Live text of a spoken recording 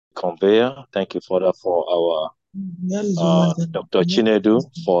conveyor. Thank you, Father, for our Dr. Chinedu,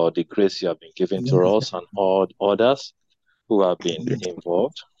 for the grace you have been giving to us and all others who have been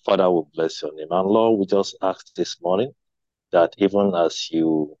involved. Father, we bless your name. And Lord, we just ask this morning that even as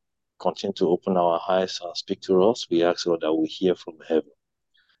you continue to open our eyes and speak to us, we ask, Lord, that we hear from heaven.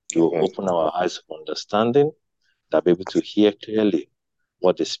 You open our eyes of understanding, that we're able to hear clearly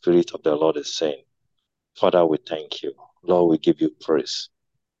what the Spirit of the Lord is saying. Father, we thank you. Lord, we give you praise.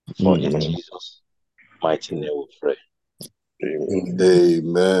 For in Jesus' mighty name we pray.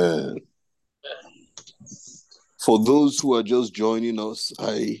 Amen. For those who are just joining us,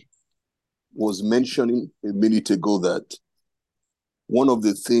 I was mentioning a minute ago that one of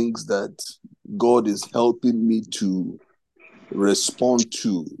the things that God is helping me to respond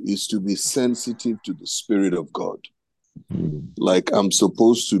to is to be sensitive to the Spirit of God. Like I'm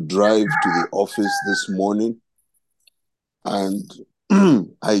supposed to drive to the office this morning, and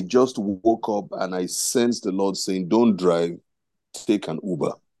I just woke up and I sensed the Lord saying, don't drive, take an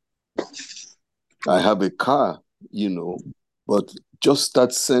Uber. I have a car, but just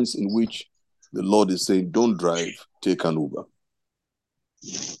that sense in which the Lord is saying, don't drive, take an Uber.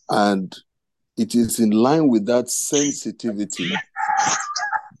 And it is in line with that sensitivity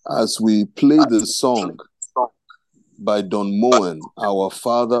as we play the song by Don Moen, Our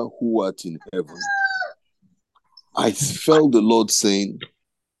Father who art in heaven. I felt the Lord saying,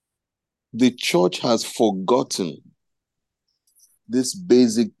 the church has forgotten this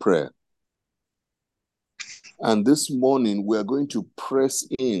basic prayer. And this morning, we are going to press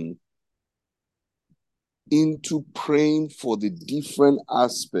into praying for the different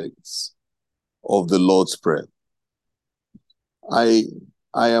aspects of the Lord's Prayer. I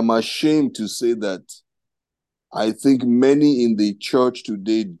am ashamed to say that I think many in the church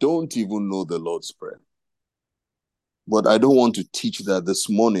today don't even know the Lord's Prayer. But I don't want to teach that this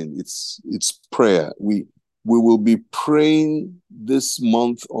morning. It's prayer. We will be praying this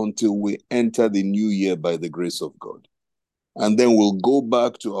month until we enter the new year by the grace of God. And then we'll go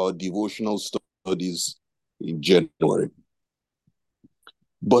back to our devotional studies in January.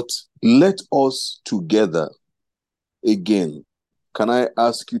 But let us together, again, can I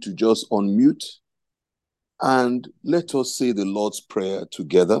ask you to just unmute and let us say the Lord's Prayer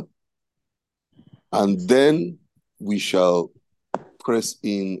together, and then we shall press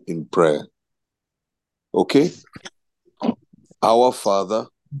in prayer. Okay? Our Father,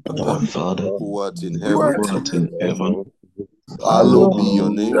 who art in heaven, hallowed be your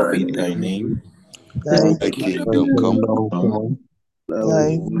name. Be thy name. Thy kingdom come.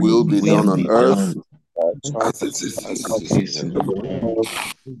 Will be done on earth as it is in heaven.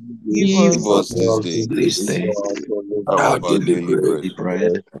 Give us this day our daily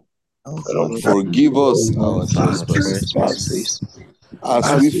bread. Forgive us our trespasses,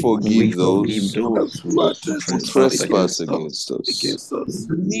 as we forgive those who trespass against us.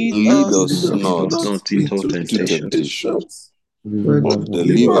 Lead us not into temptation, but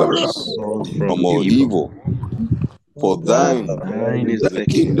deliver us from all evil. For thine is the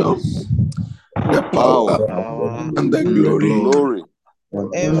kingdom, the power, and the glory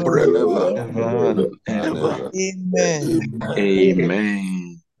forever and ever.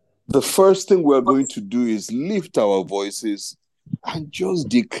 Amen. The first thing we're going to do is lift our voices and just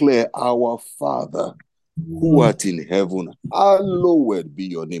declare, Our Father who art in heaven, hallowed be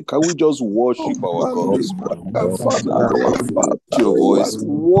your name. Can we just worship our God this morning? Lift your voice,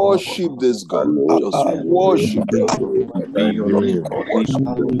 worship this God. Just worship Him. Be your name, God. We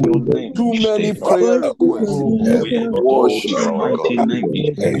hallow your name. Too many prayer requests. We Worship your our mighty God. name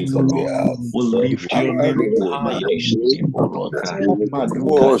this day, O Lord. We lift your name high this day, O Lord.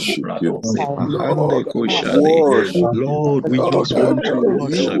 Worship you. Worship you. Lord, we just want to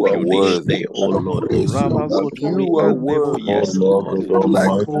worship You are you this worthy. day, O Lord. You are worthy. Yes, Lord.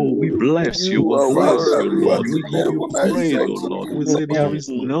 Oh, we bless you. You We are bless you, worthy. Lord. We give you praise, O Lord. We say there is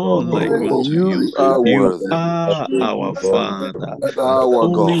none like unto you. You are You worthy. are our Father. Our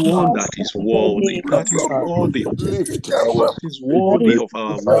Only God. one that is worthy. That is worthy. Lift That is worthy of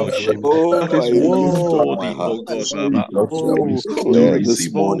our worship. That I is lift up my worthy, heart. oh God, Baba. Oh, to Declare this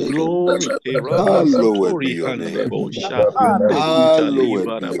receive all morning, glory. hallowed be your name.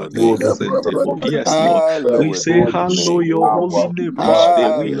 Hallowed be your name. Yes, Lord. We Hallowed be say, your hallow name. your holy name this day.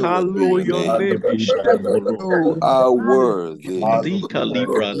 We Hallowed be hallow your your name. name this day, O Lord. You are worthy. Adika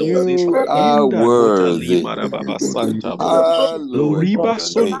Libra You are Inda Kota worthy. Libra Baba Santa Hallowed be your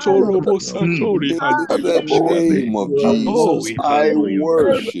name. In the name of Jesus, I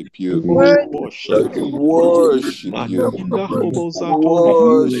worship you. Worship you.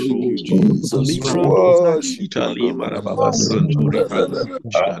 Worship you, Jesus.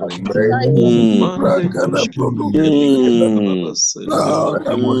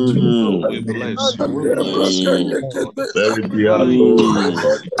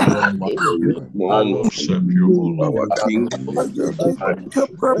 Worship you, our King.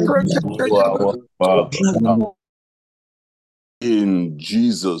 In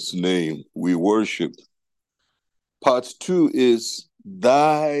Jesus' name, we worship. Part 2 is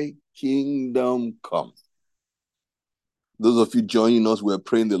Thy Kingdom Come. Those of you joining us, we're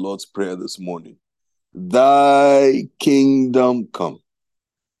praying the Lord's Prayer this morning. Thy Kingdom Come.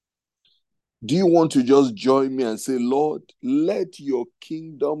 Do you want to just join me and say, Lord, let your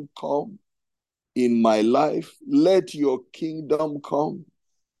kingdom come in my life. Let your kingdom come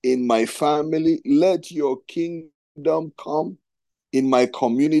in my family. Let your kingdom come in my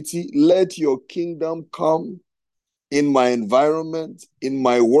community. Let your kingdom come in my environment, in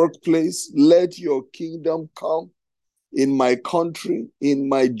my workplace. Let your kingdom come in my country, in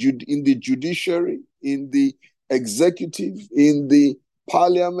the judiciary, in the executive, in the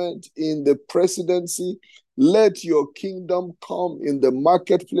parliament, in the presidency. Let your kingdom come in the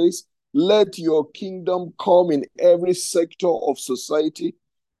marketplace. Let your kingdom come in every sector of society.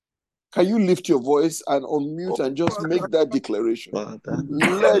 Can you lift your voice and unmute and just make that declaration?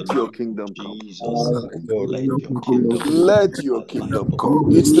 Let your kingdom come. Let your kingdom come.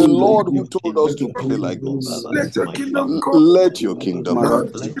 It's the Lord who told us to pray like this. Let your kingdom come. Let your kingdom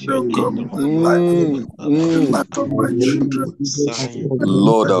come. Let your kingdom come in my life, in the life of my children.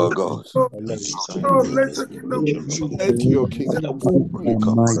 Lord our God. Let your kingdom come. Let your kingdom fully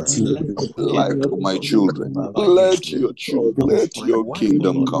come in the life of my children. Let your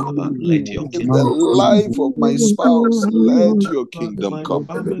kingdom come. In the life of my spouse, let your kingdom come.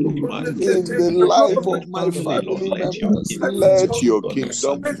 In the life of my family members, let your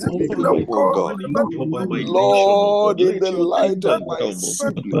kingdom fully come, oh God. Lord, in the light of my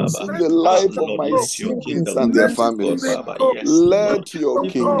siblings, in the life of my siblings and their families, let your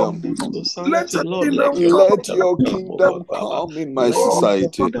kingdom come. Let your kingdom come in my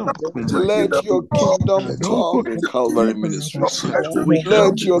society. Let your kingdom come in Calvary Ministries.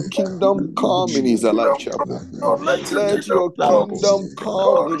 Let your kingdom come in His Alive Chapel. Let your kingdom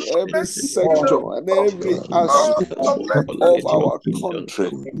come in every sector and every aspect of our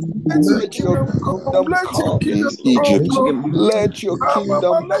country. Let your kingdom come in Egypt. Let your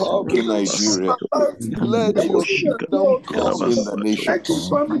kingdom come in Nigeria. Let your kingdom come in the nations.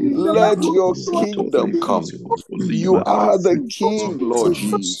 Let your kingdom come. You are the King, Lord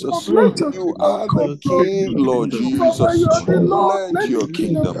Jesus. You are the King, Lord Jesus. Let your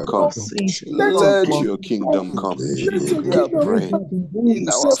kingdom come. Let your kingdom come. We are praying in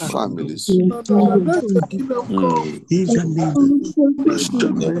our families.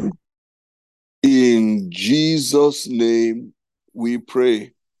 In Jesus' name we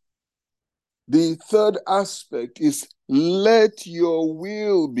pray. The third aspect is let your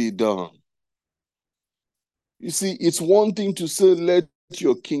will be done. You see, it's one thing to say, let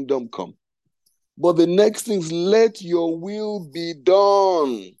your kingdom come. But the next thing is, let your will be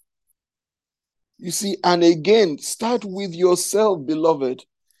done. You see, and again, start with yourself, beloved.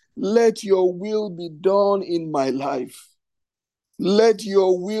 Let your will be done in my life. Let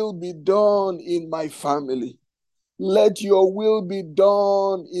your will be done in my family. Let your will be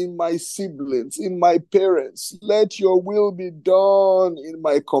done in my siblings, in my parents. Let your will be done in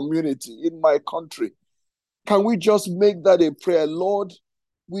my community, in my country. Can we just make that a prayer? Lord,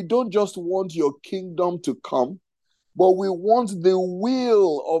 we don't just want your kingdom to come, but we want the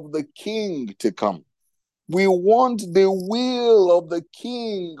will of the King to come. We want the will of the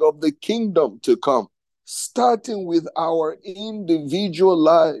King of the kingdom to come, starting with our individual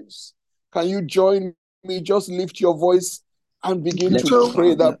lives. Can you join me? Just lift your voice and begin to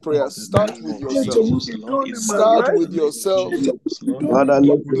pray that prayer. Start with yourself. Start with yourself. Father,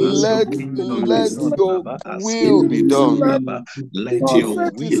 let your will be done.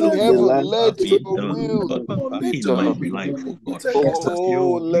 It is in heaven. Let your will be done.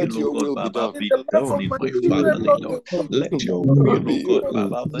 Oh, let your will be done. Let your will, be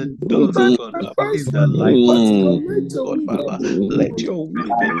Baba, be done, Baba, in the life of Baba. Let your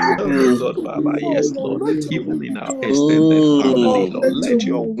will be done, God, Baba. Yes, Lord. Even in our extended family, Lord. Let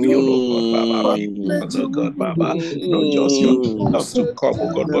your will, oh God, Baba, be done, oh God, Baba. Not just your kingdom to come, oh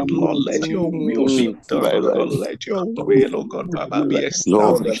God, but Lord, let your will be done, oh God. Let your will, oh God, Baba, be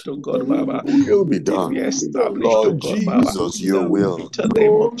established, oh God, Baba. Will be Let it done. be established, oh Lord God, Baba. Jesus, In your the will. mighty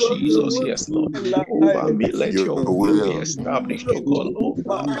name of Jesus, yes, Lord. Over me, let Your your will be will. established, oh God. Over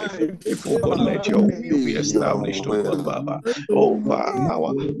my life, oh God, let your will be Family, your established, oh God, will. Baba. Over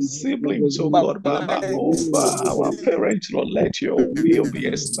our siblings, oh My God, Baba. Over our life, parents, Lord, let your will be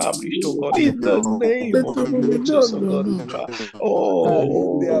established, oh God, in the name of Jesus, oh God, Baba.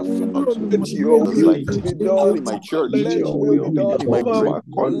 in their Oh, family. Let your will Almighty be God, done in my Baba, church. let Let your your will be will be done done in my over prayer. our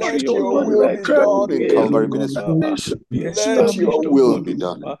country, Let oh your Lord. will Let be your done in will, oh Calvary God, Ministry. Baba, be Let established, your oh will God, be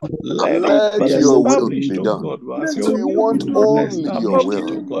done. Baba. Let it be Let your will established, be oh done. God, as your We will be want done and only your established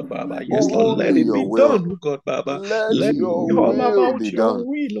it, will. oh God, Baba. Yes, Lord, let Only it be your done, will. oh God, Baba. Let Let it your be all will about be your done.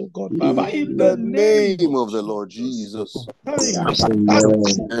 will, oh God, Baba, in In the the name name of of the Lord Jesus. Jesus. Thank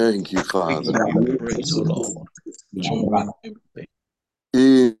you. Thank you, We Father. give you praise, oh Lord.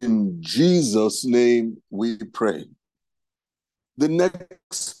 In Jesus' name we pray. The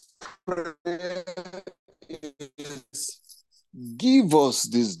next prayer is, give us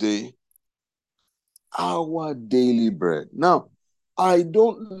this day our daily bread. Now, I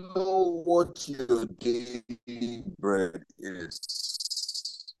don't know what your daily bread is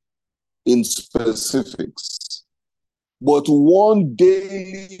in specifics, but one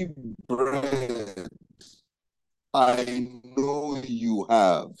daily bread I know you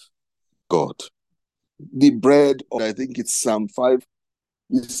have, God. The bread, I think it's Psalm 5,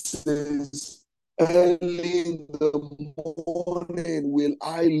 it says, early in the morning will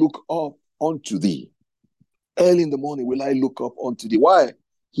I look up unto thee. Early in the morning will I look up unto thee. Why?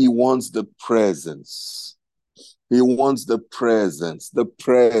 He wants the presence. He wants the presence, the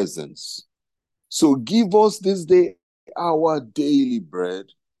presence. So give us this day our daily bread.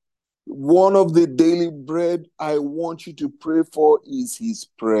 One of the daily bread I want you to pray for is his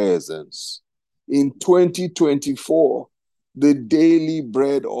presence. In 2024, the daily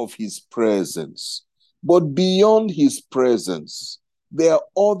bread of his presence. But beyond his presence, there are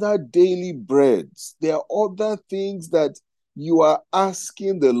other daily breads. There are other things that you are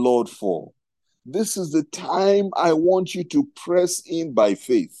asking the Lord for. This is the time I want you to press in by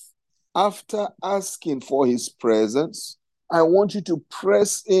faith. After asking for his presence, I want you to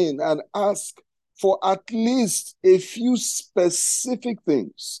press in and ask for at least a few specific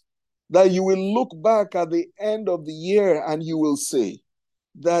things that you will look back at the end of the year and you will say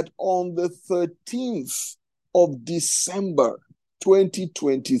that on the 13th of December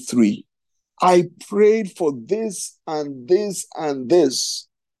 2023, I prayed for this and this and this,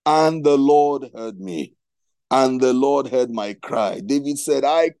 and the Lord heard me, and the Lord heard my cry. David said,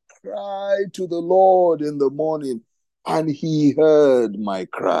 I cried to the Lord in the morning, and he heard my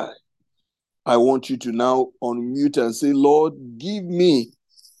cry. I want you to now unmute and say, Lord, give me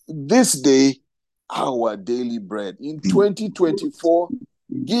this day our daily bread. In 2024,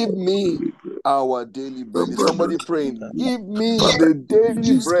 give me our daily bread. Is somebody praying? Give me the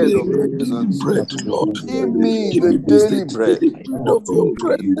daily bread of your presence. Give me the daily bread.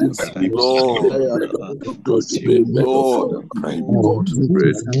 Lord, I'm praying, God. In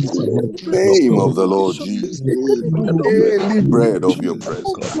the name of the Lord Jesus. Daily bread of your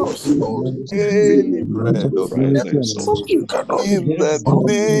presence. Daily bread of your presence. In the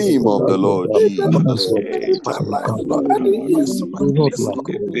name of the Lord Jesus.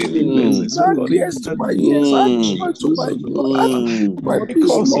 Daily basis, oh God, in the name of Jesus, oh God, Baba.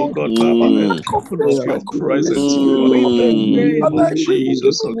 Because, oh God, Baba, let open up your presence, oh God, in the name of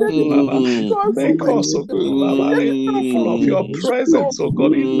Jesus, oh God, Baba. Make us, oh God, Baba, a people of your presence, oh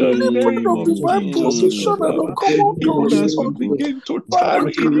God, in the name of Jesus, oh God, Baba. Even as we begin to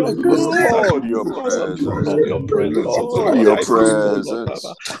tarry in your presence, as we Lord, your put ourselves presence. full of your presence, oh God, Lord, Lord, your I pray, oh Lord, Baba,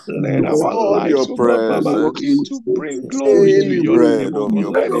 presence. let our Lord, lives, your oh God, Baba, begin presence. to bring glory to Daily your name, bread oh of God.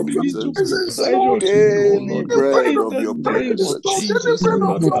 your Let it begin to presence. bring pleasure to you, oh Daily Lord. bread In of the your name of presence. Jesus, oh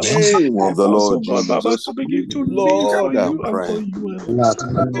God, In the Baba. name of Help the us, oh Lord God, Baba, Jesus. to begin to live for Lord, I'm you and for praying. you alone.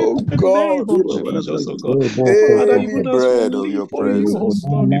 In Oh the name God, of Jesus, oh God. Father, daily even as we bread of live your for you, oh presence.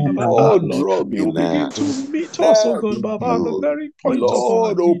 Lord, Baba, ah, Lord, Lord, draw me you begin now. to meet us, oh Now God, to Baba, at the you. very point of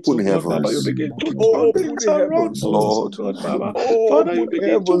our Lord, needs, open oh God, Baba. You heavens. begin to turn Open things the around heavens, for us, oh Lord. God, Baba. Father, you Open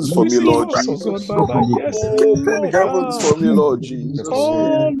begin to heavens for me, visit Lord us, oh God, Jesus. Baba. Yes, Open Lord. heavens for me, Lord Jesus.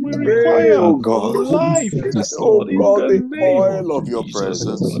 All we require, oh God. life in this, Oh Lord, in God, the the name oil of your Jesus, oh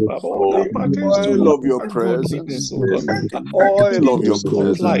presence. God, all Oh, that pertains to oil life of your and presence. godliness, oh God. Oil of your Supply, oh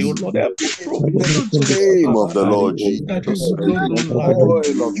presence. Lord, every In the provision to name of the supply Lord that they Jesus. would not lack.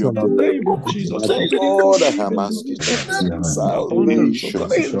 Oil of In your the name of Jesus, Lord, we Lord, I decree am this asking abundance, oh salvation,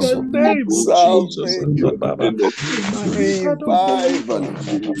 God, in the name of Jesus, oh salvation, God, Baba. revival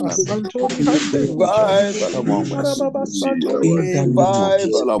in my family, revival among my siblings,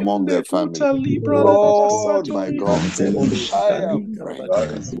 revival among their family. Lord, my God, I am praying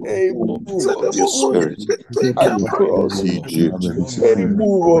a move of your spirit across Egypt, a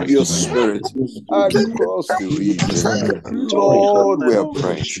move of your spirit across the region. Lord, we are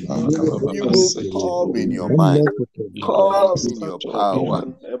praying. You will come in your might, come in your power.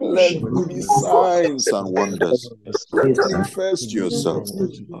 Let there be signs and wonders. Manifest yourself.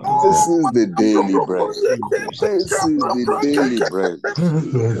 This is the daily bread. This is the daily bread.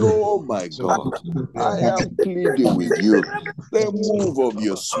 Oh my God, I am pleading with you. The move of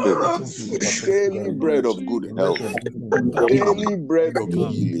your spirit, daily bread of good health, daily bread of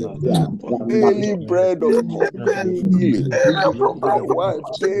healing, daily bread of complete healing for my wife,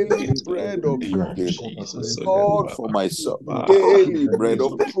 daily bread of healing, Lord, for myself, daily bread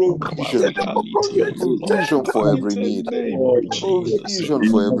of provision, provision for every need, provision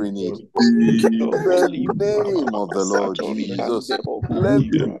for every need. In the name of the Lord Jesus, let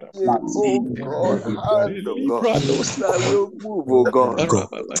oh God, hand of God, that will move, oh God.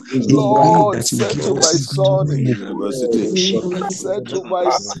 Lord, settle my son in university. Settle my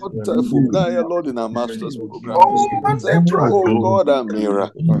daughter Funaya, Lord, in our master's program. Settle, oh God,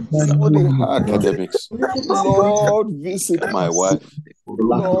 Amira, Lord, in her academics. Lord, visit my wife.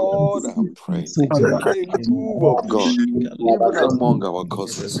 Lord, I'm praying. A move of God, even among our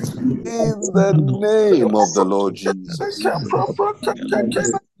cousins. In the name of the Lord Jesus.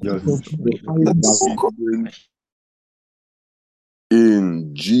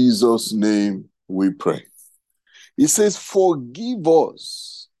 In Jesus' name we pray. He says, forgive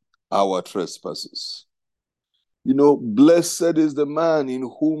us our trespasses. You know, blessed is the man in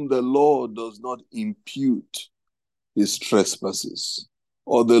whom the Lord does not impute his trespasses,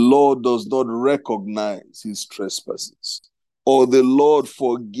 or the Lord does not recognize his trespasses, or the Lord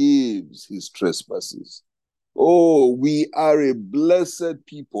forgives his trespasses. Oh, we are a blessed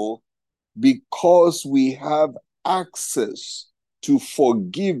people because we have access to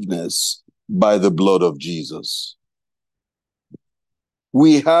forgiveness by the blood of Jesus.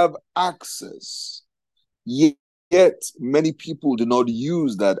 We have access, yet many people do not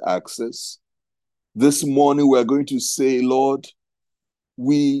use that access. This morning we're going to say, Lord,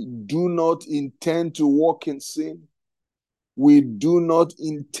 we do not intend to walk in sin. We do not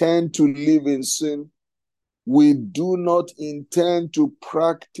intend to live in sin. We do not intend to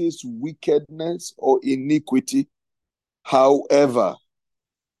practice wickedness or iniquity. However,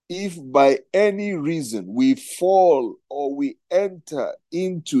 if by any reason we fall or we enter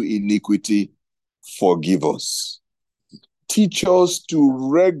into iniquity, forgive us. Teach us to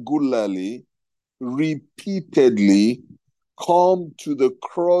regularly, repeatedly come to the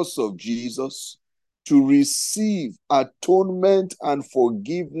cross of Jesus to receive atonement and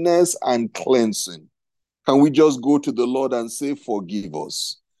forgiveness and cleansing. Can we just go to the Lord and say, forgive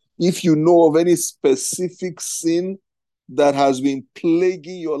us? If you know of any specific sin that has been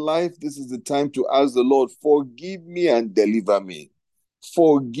plaguing your life, this is the time to ask the Lord, forgive me and deliver me.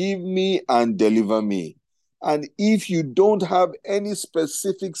 Forgive me and deliver me. And if you don't have any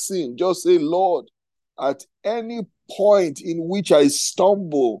specific sin, just say, Lord, at any point in which I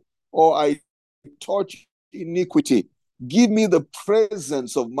stumble or I touch iniquity, give me the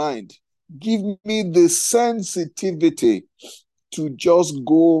presence of mind. Give me the sensitivity to just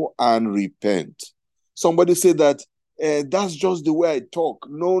go and repent. Somebody said that that's just the way I talk.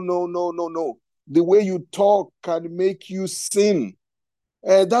 No. The way you talk can make you sin.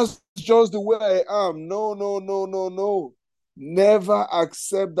 That's just the way I am. No. Never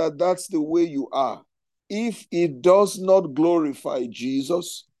accept that that's the way you are. If it does not glorify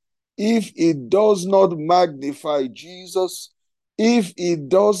Jesus, if it does not magnify Jesus, if it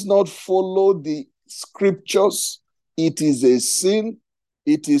does not follow the scriptures, it is a sin,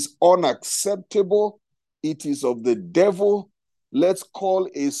 it is unacceptable, it is of the devil. Let's call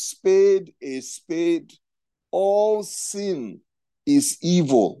a spade a spade. All sin is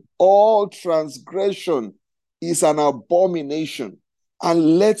evil. All transgression is an abomination.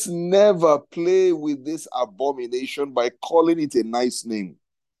 And let's never play with this abomination by calling it a nice name.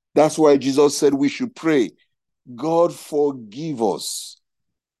 That's why Jesus said we should pray, God, forgive us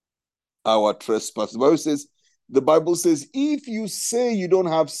our trespasses. The Bible says, if you say you don't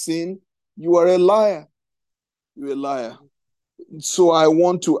have sin, You are a liar. You're a liar. So I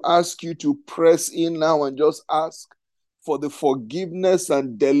want to ask you to press in now and just ask for the forgiveness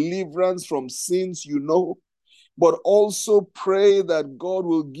and deliverance from sins you know, but also pray that God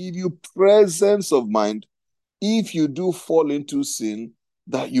will give you presence of mind if you do fall into sin,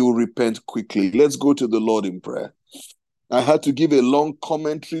 that you repent quickly. Let's go to the Lord in prayer. I had to give a long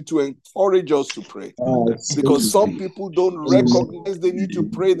commentary to encourage us to pray, because some people don't recognize they need to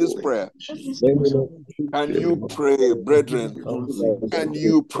pray this prayer. Can you pray, brethren? Can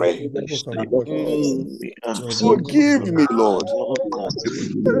you pray? Forgive me, Lord.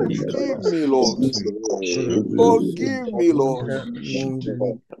 Forgive me, Lord. Forgive me, Lord.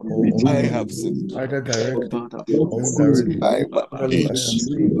 I have sinned.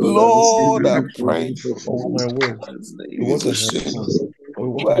 Lord, I pray. It's a sin.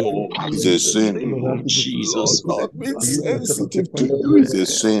 It's a sin. Jesus, Not being sensitive to you is a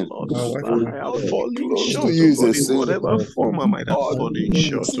sin. I have fallen Close short to you is a in sin. whatever form I might have fallen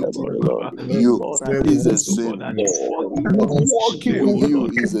short of God. You is a God, sin. that you forgive me Walking with you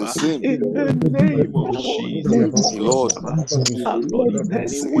is a sin. in the name of Jesus, Lord, Lord, in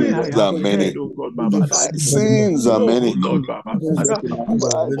any way I sins have are many. heard, oh God, Baba, that Sins are many. Lord, Baba, Father,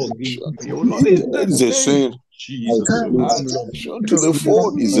 forgive me, oh Lord, in the Is a name sin. of Jesus, oh God. Addiction to the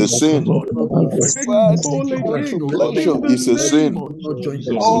phone is a sin. Bad contemplation is a sin.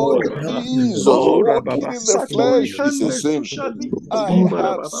 All deeds of walking in the flesh is a sin. I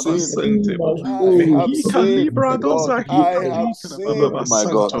have sinned. I have sinned, my God. I have sinned, my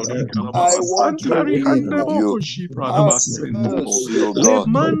God. I want to be with you. Have mercy, O God.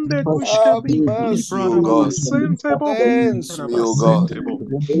 Have mercy, O God. Cleanse me, O God.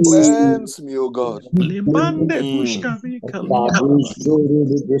 Cleanse me, O God.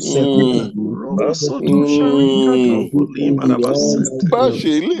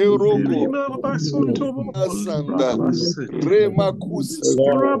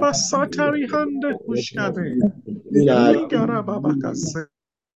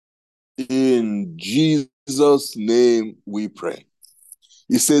 In Jesus' name we pray.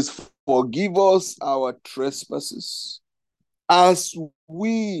 He says, forgive us our trespasses as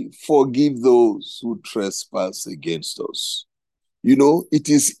we forgive those who trespass against us. You know, it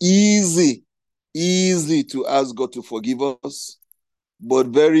is easy to ask God to forgive us, but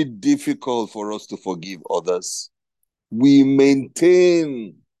very difficult for us to forgive others. We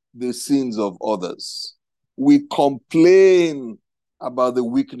maintain the sins of others. We complain about the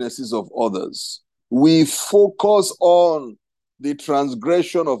weaknesses of others. We focus on the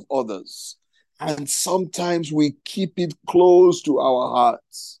transgression of others. And sometimes we keep it close to our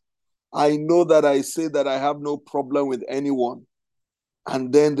hearts. I know that I say that I have no problem with anyone.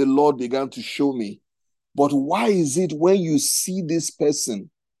 And then the Lord began to show me, but why is it when you see this person,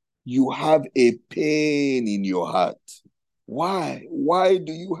 you have a pain in your heart? Why? Why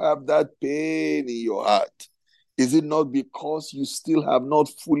do you have that pain in your heart? Is it not because you still have not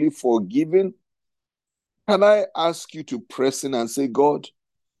fully forgiven? Can I ask you to press in and say, God,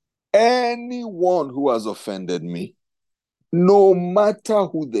 anyone who has offended me, no matter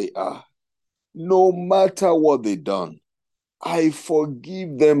who they are, no matter what they've done, I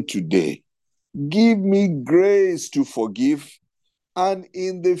forgive them today. Give me grace to forgive. And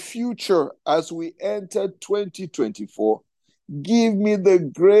in the future, as we enter 2024, give me the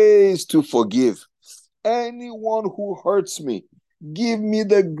grace to forgive. Anyone who hurts me, give me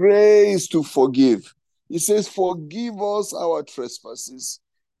the grace to forgive. He says, forgive us our trespasses,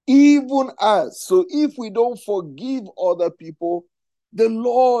 even as. So if we don't forgive other people, the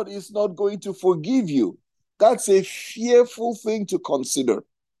Lord is not going to forgive you. That's a fearful thing to consider.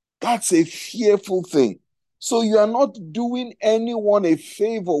 That's a fearful thing. So you are not doing anyone a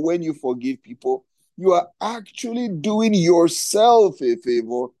favor when you forgive people. You are actually doing yourself a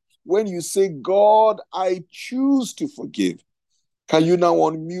favor when you say, God, I choose to forgive. Can you now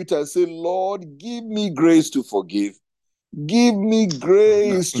unmute and say, Lord, give me grace to forgive. Give me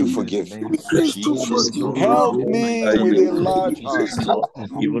grace to forgive. Help me with a large heart.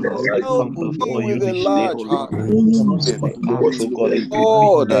 Help me with a large heart.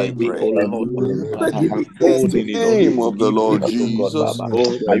 Lord, I pray. In the name of the Lord Jesus. Lord,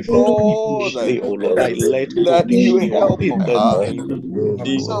 I pray that you help my heart.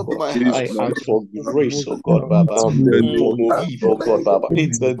 Help my heart. I ask for grace, oh God, Baba, to forgive, oh God, Baba.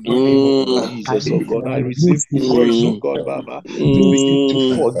 In the name of Jesus, oh God, I receive grace, oh God, God, Baba, to begin to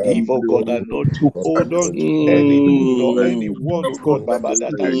forgive, oh God, and not to hold on to anything or anyone, oh God, Baba,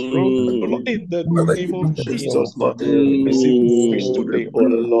 that has wronged me, oh Lord. In the name of Jesus, Lord, I receive grace today, oh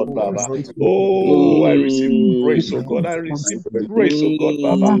Lord, Baba. Oh, I receive grace, oh God. I receive grace, oh God,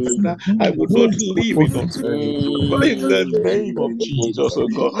 Baba. I would not live in unforgiveness, oh God. In the name of Jesus, oh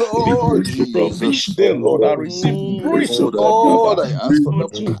God. Lord From this Jesus. day, Lord, I receive grace, oh God, Lord, Baba, I ask for the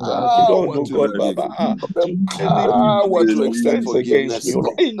not to hold on, power oh to God, forgive, Baba, the to anyone power that to extend offends against me, forgiveness, oh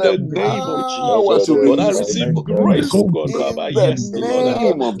Lord. In the the name of power Jesus, to oh God, I release receive grace, oh God, Baba. in the Yes, Lord.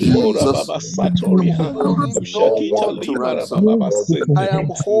 name of Oh, Jesus. Baba, Satori, Holding no Shakita, one to Libara, ransom. Baba, I Sente. am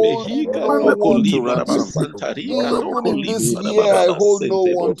holding Mehika no noko one to libara ransom. basanta rika Even noko in this libara year, I baba hold no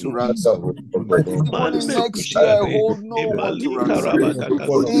basente. one to ransom. Even in Mande next year, I kushkare. hold no one to Emalika ransom. rabagaka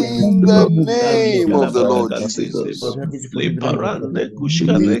sente. In the name Dalika of the Lord rabagaka sente. Jesus. Le parande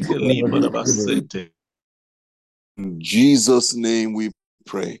kushkare ke libara basente. In Jesus' name we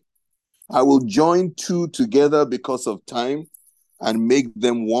pray. I will join two together because of time and make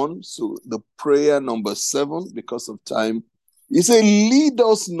them one. So the prayer number 7, because of time, he said, lead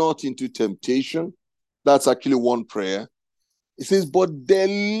us not into temptation. That's actually one prayer. It says, but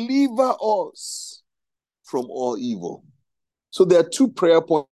deliver us from all evil. So there are 2 prayer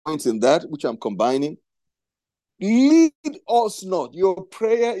points in that, which I'm combining. Lead us not. Your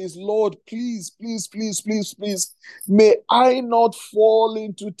prayer is, Lord, please, please, please, please, please, may I not fall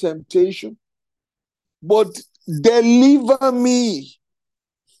into temptation, but deliver me.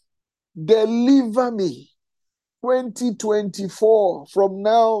 Deliver me. 2024, from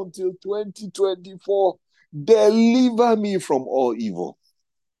now till 2024, deliver me from all evil.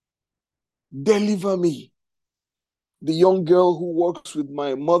 Deliver me. The young girl who works with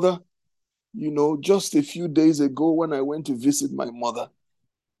my mother, just a few days ago when I went to visit my mother,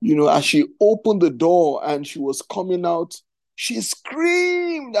 as she opened the door and she was coming out, she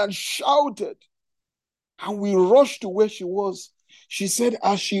screamed and shouted. And we rushed to where she was. She said,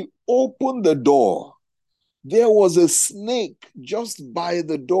 as she opened the door, there was a snake just by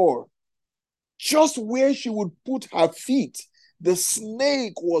the door. Just where she would put her feet, the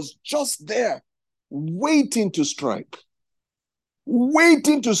snake was just there, waiting to strike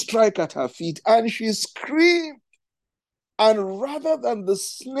at her feet. And she screamed. And rather than the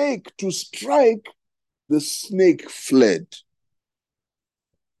snake to strike, the snake fled.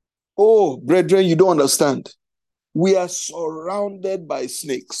 Oh, brethren, you don't understand. We are surrounded by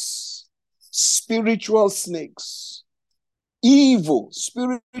snakes, spiritual snakes, evil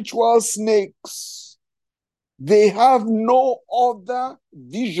spiritual snakes. They have no other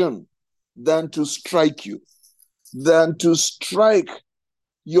vision than to strike you, than to strike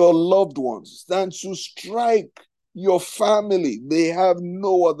your loved ones, than to strike your family. They have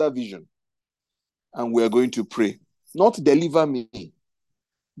no other vision. And we are going to pray. Not deliver me.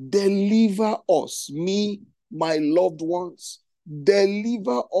 Deliver us, me, my loved ones.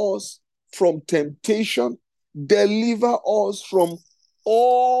 Deliver us from temptation. Deliver us from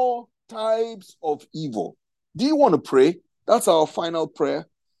all types of evil. Do you want to pray? That's our final prayer.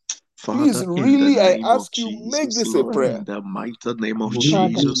 Father, please, really, I ask you, Jesus, make this Lord, a prayer. in the mighty name of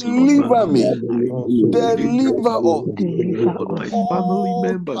Jesus, Deliver me. Deliver us. my family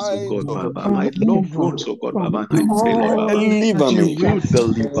members, oh God, Baba, my loved ones, oh God, Baba, and I pray, Lord, Baba, Deliver that you me. will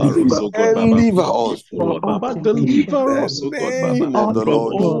deliver us, oh God, Baba, Deliver from us. evil, Lord, Baba, deliver us, oh God, Baba, Name of the from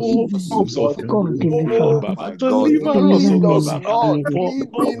Lord all Jesus. forms of evil, Lord, Oh Baba, my God, deliver us, oh lead God, us Baba, not, from lead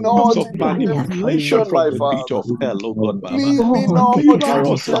all me forms not of into manipulation temptation, from my the pit Father. of hell, oh God, Baba, Lead me not deliver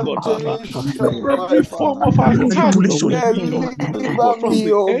into us, oh God, Baba, temptation, from my every form Father. of attack from the pit of hell, oh Deliver God, from me,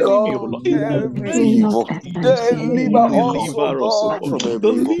 the O enemy, oh God, Lord, in the every name of evil. Jesus, oh God, Deliver us, O deliver us, oh God, God, from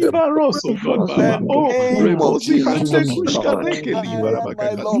every evil. deliver us, oh God, Baba, In oh, the name of Rebozi hande Jesus, kushkaneke I libara and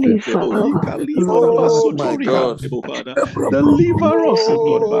my bagaka loved sente ones. bohika libara Oh my basotori God. hande bo Father, deliver us, oh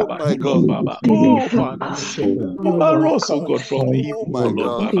God, Oh Baba, my Lord God. Baba, oh Father, deliver us, oh God, from Oh evil, my oh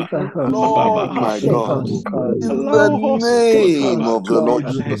Lord God. Baba, Lord Baba, my God. In the allow us, oh God, name Baba, of to the not Lord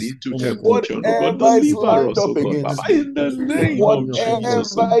head Jesus. into temptation, oh God, Whatever is deliver lined us, up oh God, Baba, against me, in the name of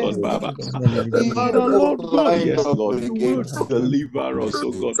Jesus, oh whatever God, is Baba. Father, evil Lord God, lined yes, up Lord, you will against me, deliver us,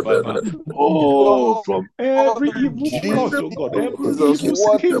 oh God, Baba. Oh, from every Lord evil plot, oh God, every Jesus, evil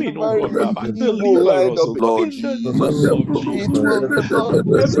scheming, oh whatever God, Baba. evil Deliver lined us, up, oh God, Lord in the name Jesus, of it Jesus. will not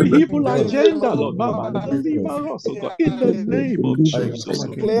Every evil agenda, deliver Lord, Baba, deliver us, oh God, in the me. name of Jesus,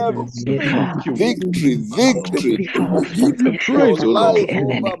 oh God. Declare Thank you, victory, victory, we give you victory in your praise, O Lord. life,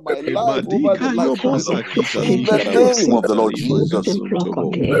 over my life, over the Emadika life of my yobosa loved. kita In the likara name of the basanta Lord liba Jesus.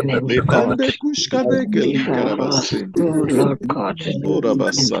 kasuntobo. Lepande kushkane ke likara basente. Ora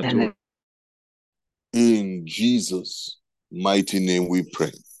basato. In Jesus' mighty name we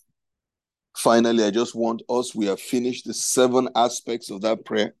pray. Finally, I just want us, we have finished the 7 aspects of that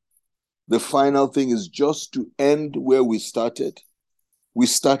prayer. The final thing is just to end where we started. We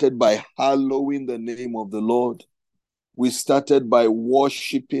started by hallowing the name of the Lord. We started by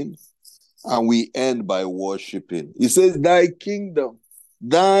worshiping, and we end by worshiping. It says, thy kingdom,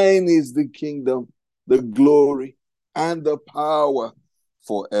 thine is the kingdom, the glory, and the power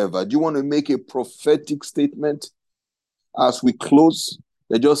forever. Do you want to make a prophetic statement as we close?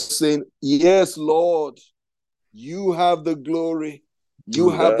 They're just saying, yes, Lord, you have the glory. You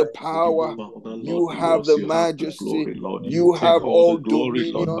have the power. You have the majesty. You have all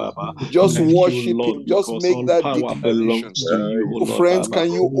dominion. Just worship him. Just make that declaration. Friends,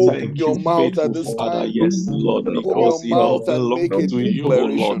 can you open your mouth at this time? Yes, Lord, Open your mouth and make a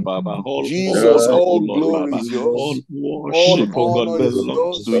declaration. Jesus, all glory is yours. All honor is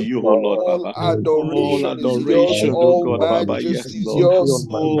yours. All adoration is yours. All majesty is yours.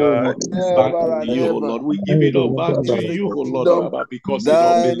 Ever and ever. Lord, we give it all back to you, O Lord, Baba, because it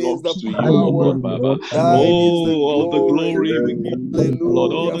all belongs to you, O Lord, Baba. All the glory we give you,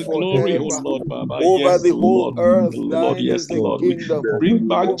 Lord, all the glory, O Lord, Baba. Over Yes, the whole Lord, earth, Lord, thine yes, is the Lord. We kingdom. bring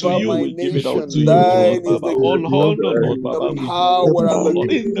back to Over you, my we give it all to nation, you, O Lord, thine is Baba. the All honor, Lord, Baba, we give you, power and O the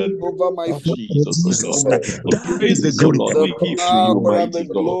Lord, in the over my Jesus, O God. The praises, O Lord, we give to you, power and the mighty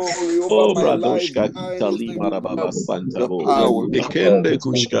God. glory over Oh, my life. Bradoshka Thine is Gitali Marababa the Santabo. power. Ekende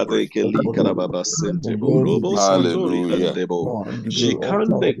Kushka de Keli Karababa Sentebo. Robo Santori Hallelujah. Andebo.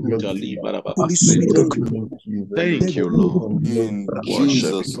 Jikande Kutali Marababa Sentebo. Thank you, Lord. In Worship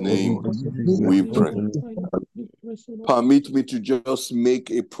Jesus' you. name we pray. Permit me to just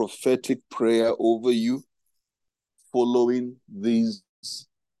make a prophetic prayer over you following these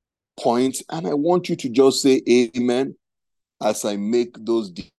points. And I want you to just say amen as I make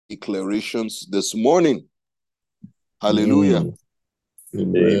those declarations this morning. Hallelujah.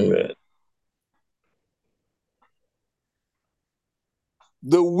 Amen.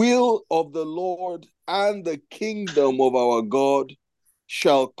 The will of the Lord and the kingdom of our God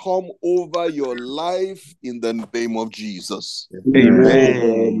shall come over your life in the name of Jesus.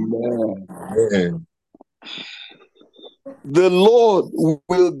 Amen. Amen. The Lord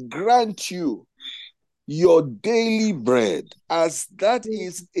will grant you your daily bread. As that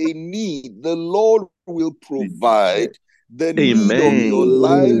is a need, the Lord will provide the need of your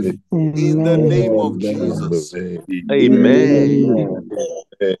life in the name of Jesus. Amen.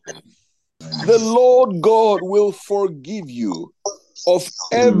 The Lord God will forgive you of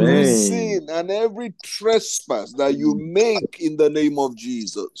every sin and every trespass that you make in the name of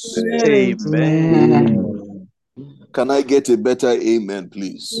Jesus. Amen. Can I get a better amen,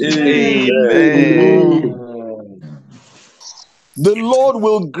 please? Amen. The Lord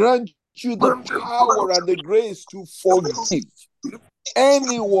will grant you the power and the grace to forgive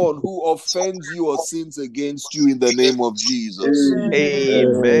anyone who offends you or sins against you in the name of Jesus.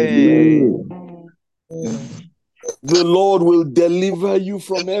 Amen. The Lord will deliver you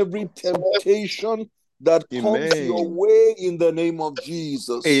from every temptation that comes your way in the name of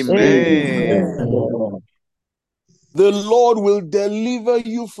Jesus. Amen. The Lord will deliver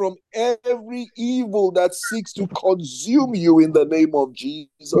you from every evil that seeks to consume you in the name of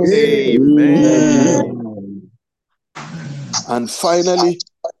Jesus. Amen. And finally,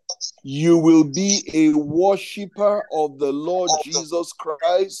 you will be a worshiper of the Lord Jesus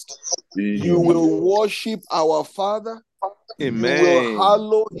Christ. You will worship our Father. Amen. You will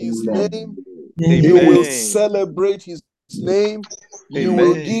hallow his name. Amen. You will celebrate his name. You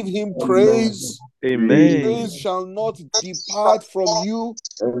will Amen. give him praise. Amen. Praise shall not depart from you.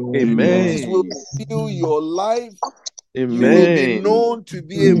 Amen. Praise will fill your life. Amen. You will be known to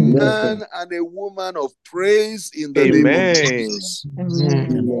be a man and a woman of praise in the name of Jesus.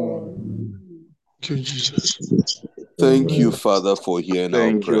 Thank you, Father, for hearing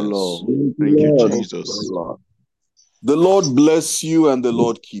our prayers. Thank you, Lord. Thank you, Jesus. The Lord bless you and the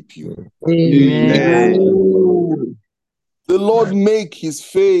Lord keep you. Amen. The Lord make his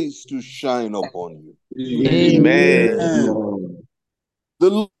face to shine upon you. Amen.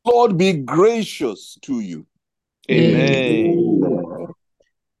 The Lord be gracious to you. Amen.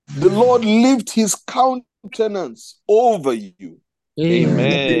 The Lord lift his countenance over you.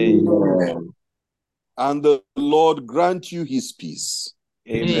 Amen. And the Lord grant you his peace.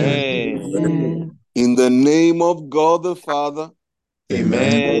 Amen. In the name of God the Father.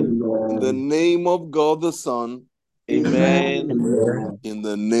 Amen. In the name of God the Son. Amen. In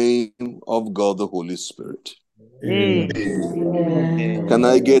the name of God the Holy Spirit. Amen. Can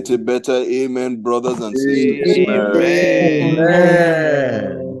I get a better amen, brothers and sisters? Amen.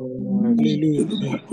 Amen. Hallelujah.